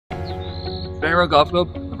Blainroe Golf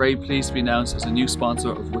Club are very pleased to be announced as a new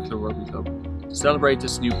sponsor of Wicklow Rugby Club. To celebrate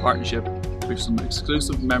this new partnership, we have some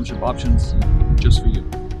exclusive membership options just for you.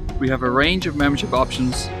 We have a range of membership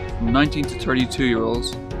options from 19 to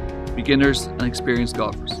 32-year-olds, beginners and experienced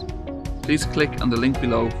golfers. Please click on the link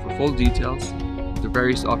below for full details of the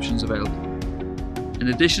various options available. In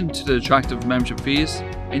addition to the attractive membership fees,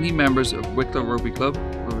 any members of Wicklow Rugby Club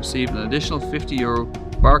will receive an additional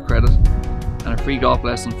 €50 bar credit and a free golf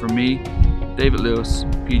lesson from me, David Lewis,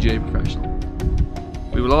 PGA Professional.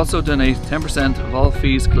 We will also donate 10% of all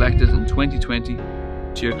fees collected in 2020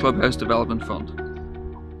 to your clubhouse development fund.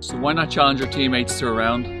 So why not challenge your teammates to a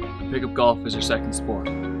round and pick up golf as your second sport?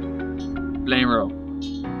 Blainroe.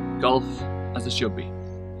 Golf as it should be.